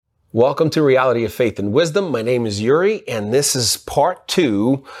Welcome to Reality of Faith and Wisdom. My name is Yuri, and this is part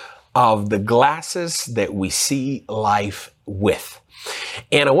 2 of the glasses that we see life with.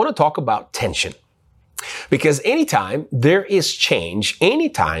 And I want to talk about tension. Because anytime there is change,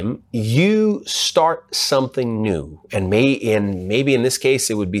 anytime you start something new, and maybe in this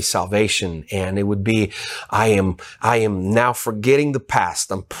case it would be salvation, and it would be I am now forgetting the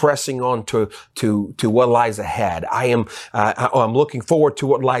past. I'm pressing on to what lies ahead. I'm looking forward to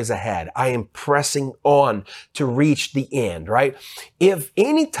what lies ahead. I am pressing on to reach the end. Right? If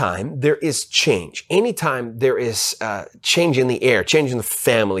anytime there is change, anytime there is change in the air, change in the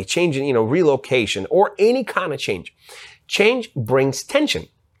family, change in relocation, or any kind of change brings tension.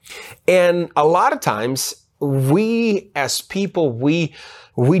 And a lot of times we as people, we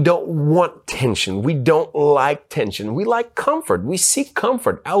don't want tension. We don't like tension. We like comfort. We seek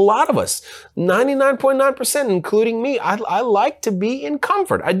comfort. A lot of us, 99.9%, including me, I like to be in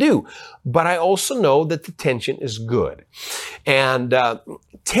comfort. I do. But I also know that the tension is good. And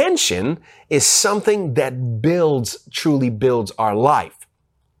tension is something that truly builds our life.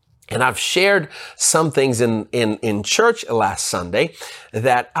 And I've shared some things in church last Sunday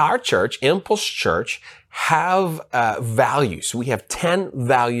that our church, Impulse Church, have values. We have 10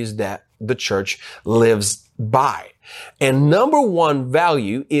 values that the church lives by. And number one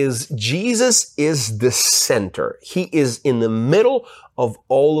value is Jesus is the center. He is in the middle of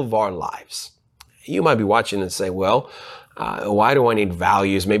all of our lives. You might be watching and say, well, why do I need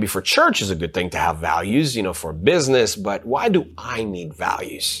values? Maybe for church is a good thing to have values, for business, but why do I need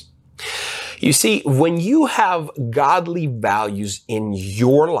values? You see, when you have godly values in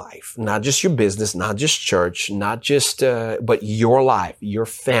your life, not just your business, not just church, not just, but your life, your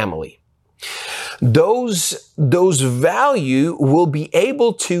family, those value will be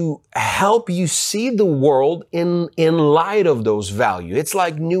able to help you see the world in light of those value. It's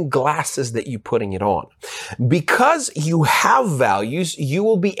like new glasses that you're putting it on. Because you have values, you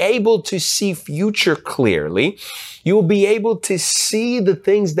will be able to see future clearly. You will be able to see the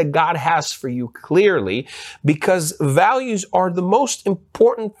things that God has for you clearly, because values are the most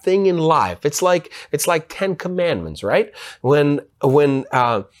important thing in life. It's like 10 commandments, right? When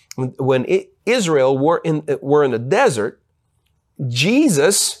Israel were in the desert,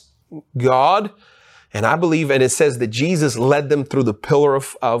 Jesus, God, and I believe, and it says that Jesus led them through the pillar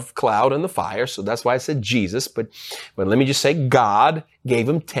of cloud and the fire. So that's why I said Jesus, but let me just say God gave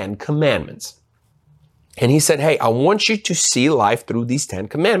him 10 commandments. And he said, hey, I want you to see life through these 10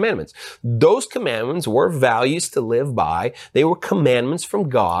 commandments. Those commandments were values to live by. They were commandments from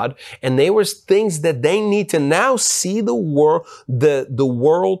God, and they were things that they need to now see the world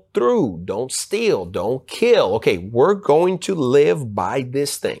through. Don't steal, don't kill. Okay, we're going to live by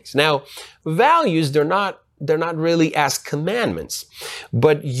these things. Now, values, they're not really as commandments,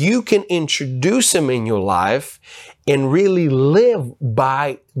 but you can introduce them in your life and really live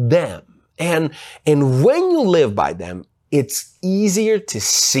by them. And when you live by them, it's easier to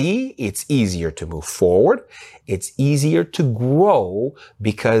see, it's easier to move forward, it's easier to grow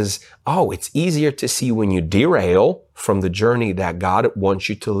because, it's easier to see when you derail from the journey that God wants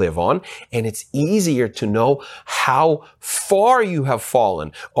you to live on. And it's easier to know how far you have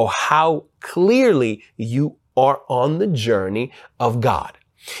fallen or how clearly you are on the journey of God.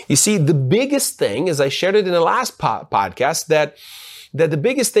 You see, the biggest thing, as I shared it in the last podcast, that the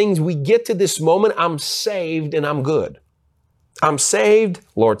biggest things we get to this moment, I'm saved and I'm good. I'm saved.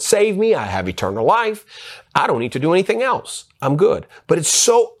 Lord, save me. I have eternal life. I don't need to do anything else. I'm good. But it's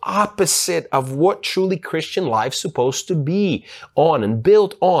so opposite of what truly Christian life's supposed to be on and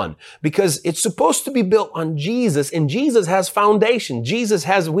built on, because it's supposed to be built on Jesus, and Jesus has foundation.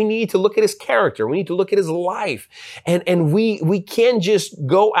 We need to look at his character. We need to look at his life. And we can't just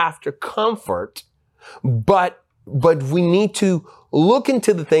go after comfort, but we need to look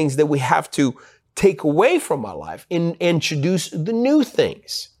into the things that we have to take away from our life and introduce the new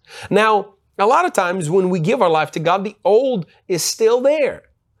things. Now, a lot of times when we give our life to God, the old is still there.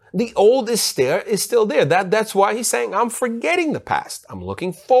 The old is still there. That's why he's saying, I'm forgetting the past. I'm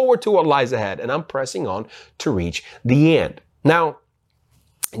looking forward to what lies ahead, and I'm pressing on to reach the end. Now,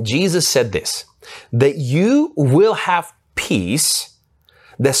 Jesus said this, that you will have peace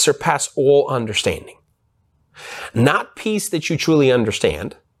that surpasses all understanding. Not peace that you truly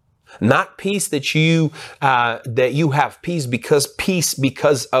understand, not peace that you have peace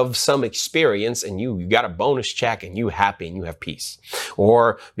because of some experience and you got a bonus check and you're happy and you have peace,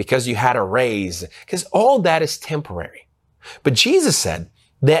 or because you had a raise, because all that is temporary. But Jesus said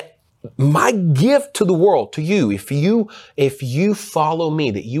that my gift to the world, to you, if you follow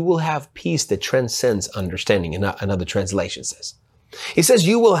me, that you will have peace that transcends understanding, another translation says. He says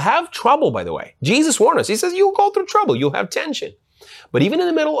you will have trouble, by the way. Jesus warned us. He says you'll go through trouble. You'll have tension. But even in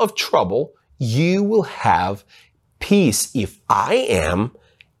the middle of trouble, you will have peace if I am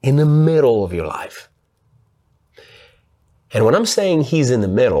in the middle of your life. And when I'm saying he's in the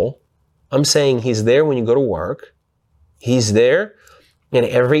middle, I'm saying he's there when you go to work. He's there in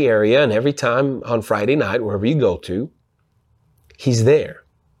every area and every time on Friday night, wherever you go to. He's there.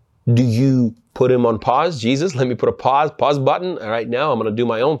 Do you put him on pause? Jesus, let me put a pause button. All right, now I'm going to do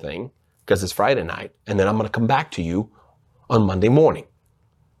my own thing because it's Friday night. And then I'm going to come back to you on Monday morning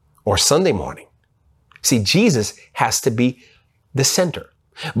or Sunday morning. See, Jesus has to be the center.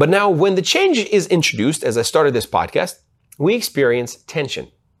 But now when the change is introduced, as I started this podcast, we experience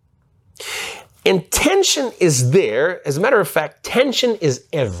tension. And tension is there. As a matter of fact, tension is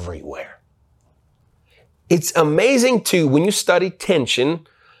everywhere. It's amazing too, when you study tension,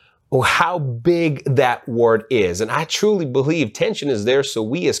 how big that word is. And I truly believe tension is there so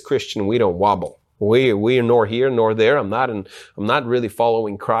we as Christian, we don't wobble. We are nor here nor there. I'm not really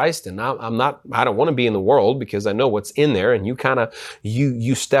following Christ, and I don't want to be in the world because I know what's in there. And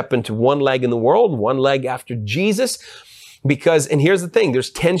you step into one leg in the world, one leg after Jesus, and here's the thing, there's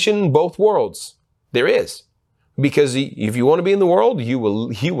tension in both worlds. There is. Because if you want to be in the world, you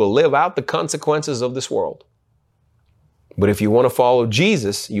will live out the consequences of this world. But if you want to follow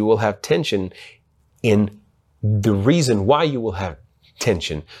Jesus, you will have tension in the reason why you will have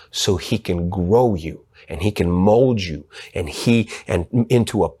tension, so he can grow you and he can mold you and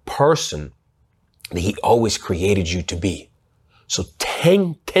into a person that he always created you to be. So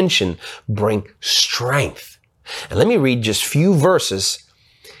tension brings strength. And let me read just few verses.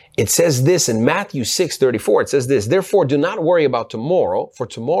 It says this in Matthew 6:34. It says this, therefore do not worry about tomorrow, for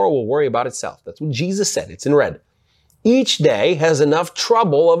tomorrow will worry about itself. That's what Jesus said. It's in red. Each day has enough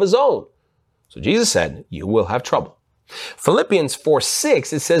trouble of his own. So Jesus said, you will have trouble. Philippians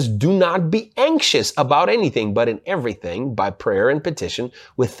 4:6, it says, do not be anxious about anything, but in everything, by prayer and petition,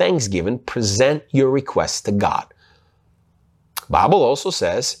 with thanksgiving, present your requests to God. Bible also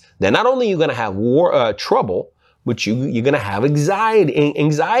says that not only are you going to have trouble, but you're going to have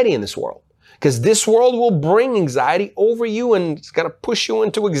anxiety in this world. Because this world will bring anxiety over you and it's going to push you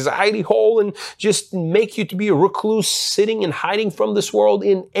into anxiety hole and just make you to be a recluse sitting and hiding from this world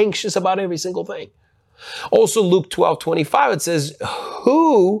and anxious about every single thing. Also, Luke 12:25, it says,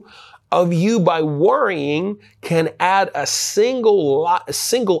 who of you by worrying can add a single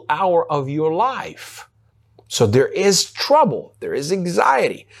hour of your life? So there is trouble, there is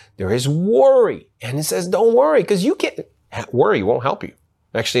anxiety, there is worry. And it says, don't worry, because worry won't help you.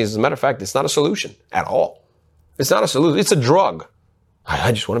 Actually, as a matter of fact, it's not a solution at all. It's not a solution. It's a drug.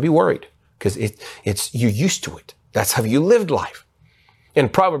 I just want to be worried because you're used to it. That's how you lived life. In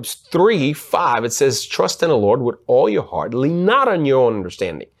Proverbs 3:5, it says, trust in the Lord with all your heart, lean not on your own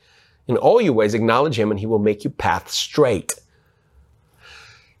understanding. In all your ways, acknowledge him and he will make your path straight.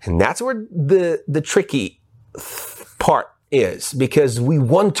 And that's where the tricky part is, because we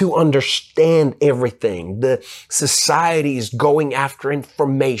want to understand everything. The society is going after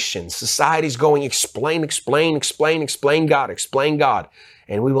information. Society is going explain God.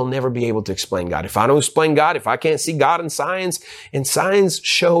 And we will never be able to explain God. If I don't explain God, if I can't see God in science, and science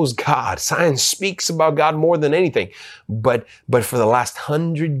shows God, science speaks about God more than anything. But for the last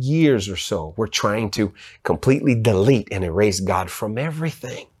 100 years or so, we're trying to completely delete and erase God from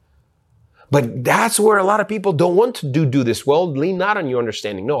everything. But that's where a lot of people don't want to do this. Well, lean not on your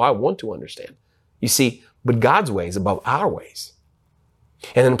understanding. No, I want to understand. You see, but God's way is above our ways.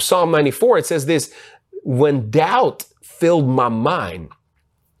 And in Psalm 94, it says this, when doubt filled my mind,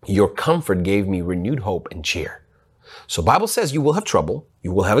 your comfort gave me renewed hope and cheer. So Bible says you will have trouble.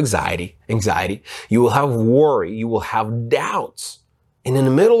 You will have anxiety. You will have worry. You will have doubts. And in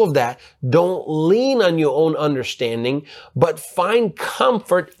the middle of that, don't lean on your own understanding, but find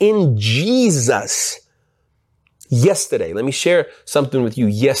comfort in Jesus. Yesterday, let me share something with you.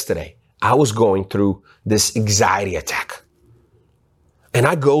 Yesterday, I was going through this anxiety attack. And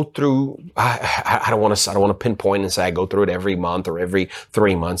I go through, I don't want to pinpoint and say I go through it every month or every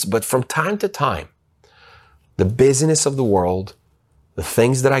 3 months, but from time to time, the busyness of the world, the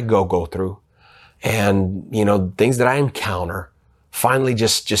things that I go through, and, things that I encounter, finally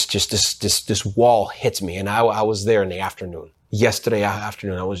just this wall hits me. And I was there in the afternoon. Yesterday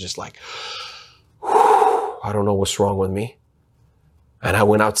afternoon, I was just like, I don't know what's wrong with me. And I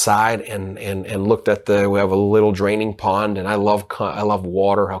went outside and looked at we have a little draining pond, and I love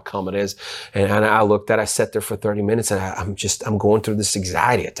water, how calm it is. And I sat there for 30 minutes, and I'm going through this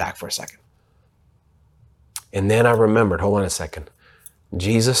anxiety attack for a second. And then I remembered, hold on a second,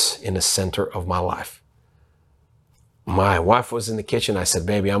 Jesus in the center of my life. My wife was in the kitchen. I said,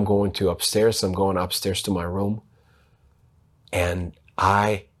 baby, I'm going upstairs. I'm going upstairs to my room. And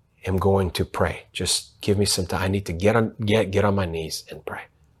I am going to pray. Just give me some time. I need to get on my knees and pray.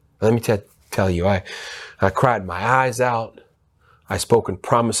 Let me tell you, I cried my eyes out. I spoken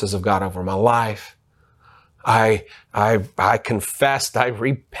promises of God over my life. I confessed. I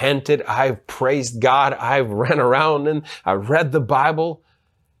repented. I praised God. I ran around and I read the Bible.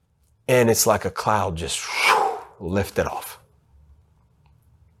 And it's like a cloud just lifted off.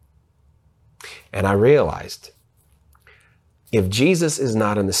 And I realized, if Jesus is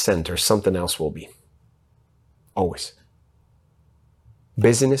not in the center, something else will be. Always.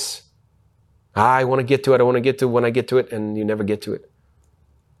 Busyness. I want to get to it. I want to get to it when I get to it, and you never get to it.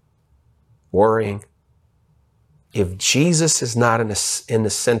 Worrying. If Jesus is not in the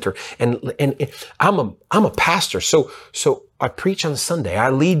center, and I'm a pastor, so I preach on Sunday. I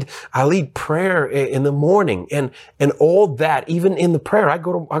lead prayer in the morning, and all that. Even in the prayer, I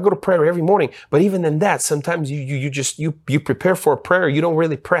go to prayer every morning. But even in that, sometimes you prepare for a prayer, you don't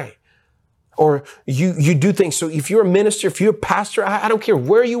really pray, or you do things. So if you're a minister, if you're a pastor, I don't care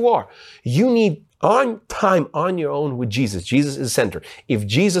where you are, you need time on your own with Jesus. Jesus is the center. If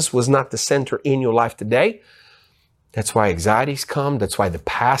Jesus was not the center in your life today, that's why anxieties come. That's why the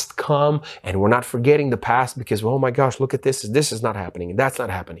past come. And we're not forgetting the past because, oh my gosh, look at this. This is not happening. And that's not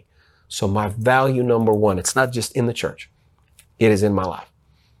happening. So my value number one, it's not just in the church. It is in my life.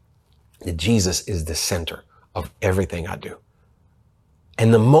 That Jesus is the center of everything I do.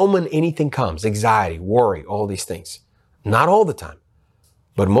 And the moment anything comes, anxiety, worry, all these things, not all the time,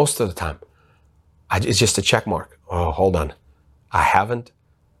 but most of the time, it's just a check mark. Oh, hold on.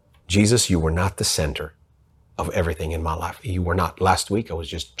 Jesus, you were not the center of everything in my life. You were not. Last week, I was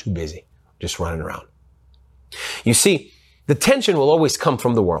just too busy, just running around. You see, the tension will always come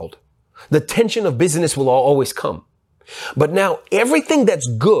from the world. The tension of business will always come. But now everything that's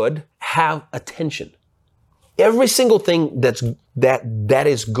good have a tension. Every single thing that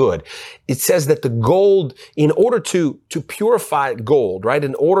is good. It says that the gold, in order to purify gold, right?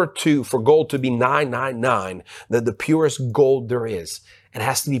 In order for gold to be 999, the purest gold there is, it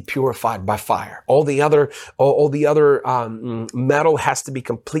has to be purified by fire. All the other metal has to be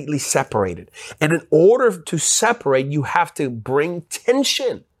completely separated. And in order to separate, you have to bring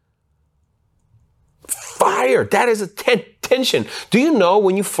tension. Fire, that is a tension. Do you know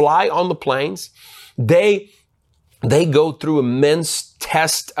when you fly on the planes, they go through immense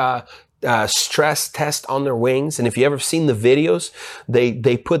stress test on their wings. And if you ever seen the videos,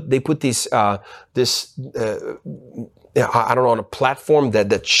 they put these I don't know, on a platform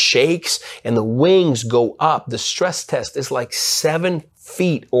that shakes and the wings go up. The stress test is like 7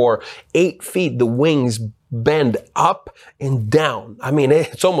 feet or 8 feet. The wings bend up and down. I mean,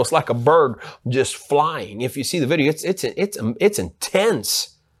 it's almost like a bird just flying. If you see the video, it's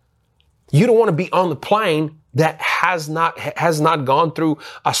intense. You don't want to be on the plane that has not gone through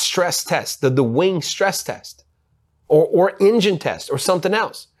a stress test, the wing stress test, or engine test, or something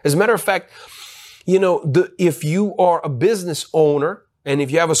else. As a matter of fact, if you are a business owner, and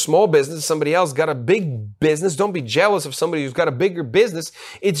if you have a small business, somebody else got a big business, don't be jealous of somebody who's got a bigger business.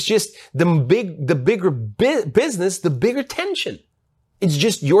 It's just the bigger business, the bigger tension. It's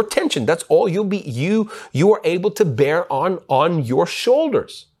just your tension. That's all you are able to bear on your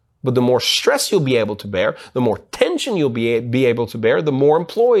shoulders. But the more stress you'll be able to bear, the more tension you'll be able to bear, the more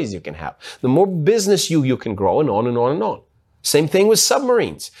employees you can have, the more business you can grow, and on and on and on. Same thing with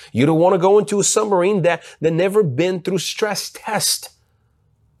submarines. You don't want to go into a submarine that never been through stress test.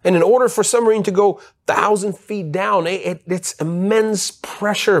 And in order for a submarine to go 1,000 feet down, it's immense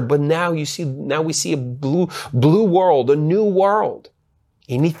pressure. But now we see a blue world, a new world.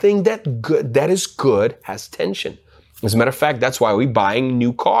 Anything that is good has tension. As a matter of fact, that's why we're buying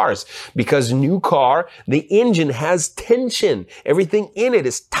new cars, because new car, the engine has tension. Everything in it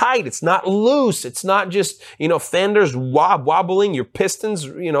is tight. It's not loose. It's not just, fenders wobbling, your pistons,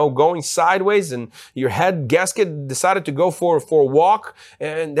 going sideways, and your head gasket decided to go for a walk.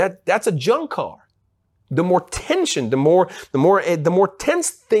 And that's a junk car. The more tension, the more tense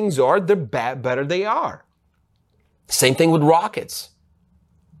things are, the better they are. Same thing with rockets.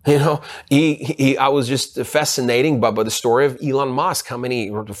 I was just fascinating by the story of Elon Musk, how many,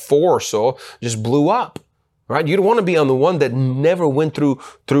 4 or so, just blew up, right? You don't want to be on the one that never went through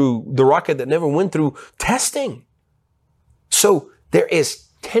the rocket that never went through testing. So there is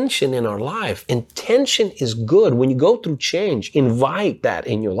tension in our life, and tension is good. When you go through change, invite that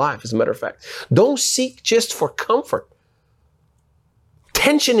in your life. As a matter of fact, don't seek just for comfort.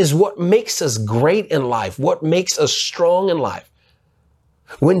 Tension is what makes us great in life, what makes us strong in life.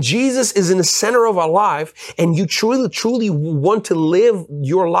 When Jesus is in the center of our life and you truly want to live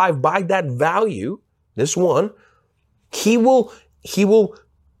your life by that value, this one, He will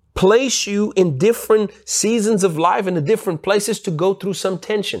place you in different seasons of life and in different places to go through some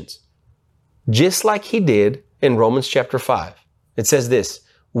tensions. Just like He did in Romans chapter 5. It says this,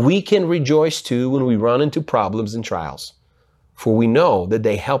 we can rejoice too when we run into problems and trials, for we know that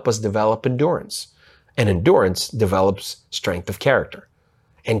they help us develop endurance, and endurance develops strength of character,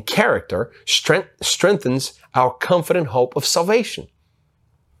 and character strengthens our confident hope of salvation.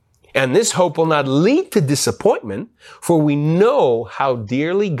 And this hope will not lead to disappointment, for we know how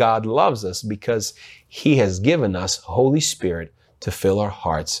dearly God loves us because He has given us Holy Spirit to fill our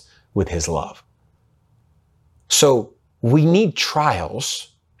hearts with His love. So we need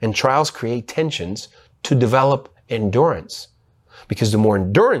trials, and trials create tensions to develop endurance. Because the more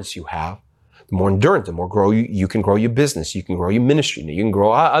endurance you have, the more you can grow your business, you can grow your ministry, you can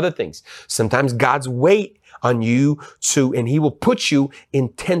grow other things. Sometimes God's weight on you and He will put you in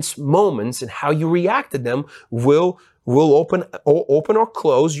tense moments, and how you react to them will open or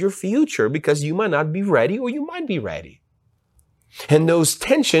close your future, because you might not be ready or you might be ready. And those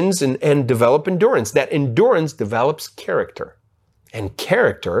tensions and develop endurance. That endurance develops character. And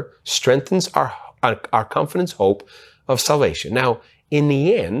character strengthens our confidence, hope of salvation. Now, in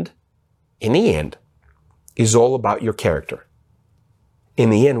the end, is all about your character. In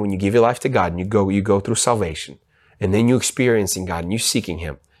the end, when you give your life to God and you go through salvation, and then you're experiencing God and you're seeking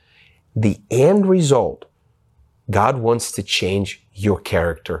Him, the end result, God wants to change your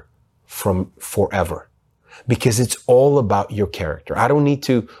character from forever. Because it's all about your character. I don't need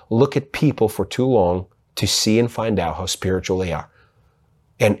to look at people for too long to see and find out how spiritual they are.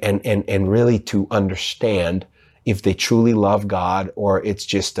 And really to understand if they truly love God or it's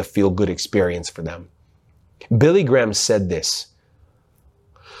just a feel-good experience for them. Billy Graham said this,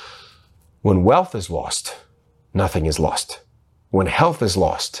 when wealth is lost, nothing is lost. When health is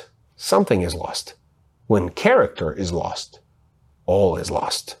lost, something is lost. When character is lost, all is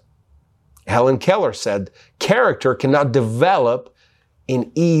lost. Helen Keller said, character cannot develop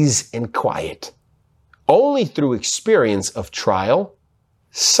in ease and quiet. Only through experience of trial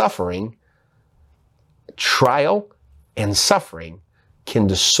and suffering can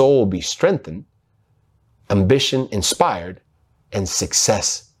the soul be strengthened, ambition inspired, and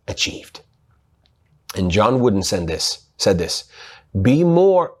success achieved. And John Wooden said this, be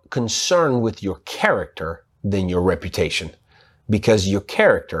more concerned with your character than your reputation, because your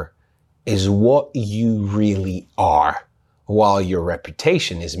character is what you really are, while your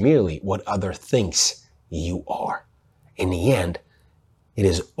reputation is merely what other thinks you are. In the end, it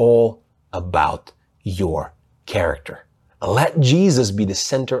is all about your character. Let Jesus be the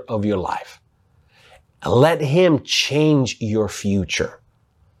center of your life. Let Him change your future.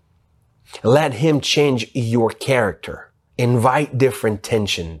 Let Him change your character. Invite different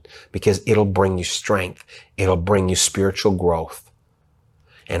tension, because it'll bring you strength. It'll bring you spiritual growth.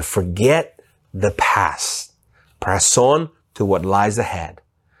 And forget the past. Press on to what lies ahead,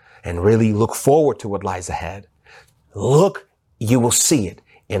 and really look forward to what lies ahead. Look, you will see it,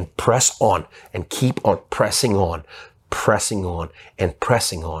 and press on and keep on pressing on, and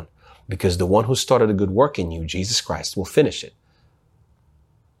pressing on, because the one who started a good work in you, Jesus Christ, will finish it.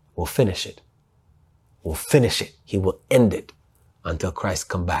 Will finish it. Will finish it. He will end it until Christ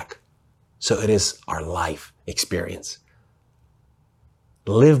come back. So it is our life experience.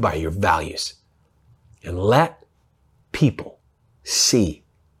 Live by your values and let people see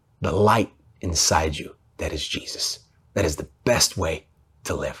the light inside you that is Jesus. That is the best way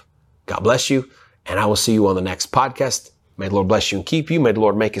to live. God bless you, and I will see you on the next podcast. May the Lord bless you and keep you. May the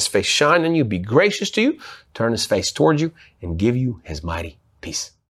Lord make His face shine on you, be gracious to you, turn His face towards you, and give you His mighty peace.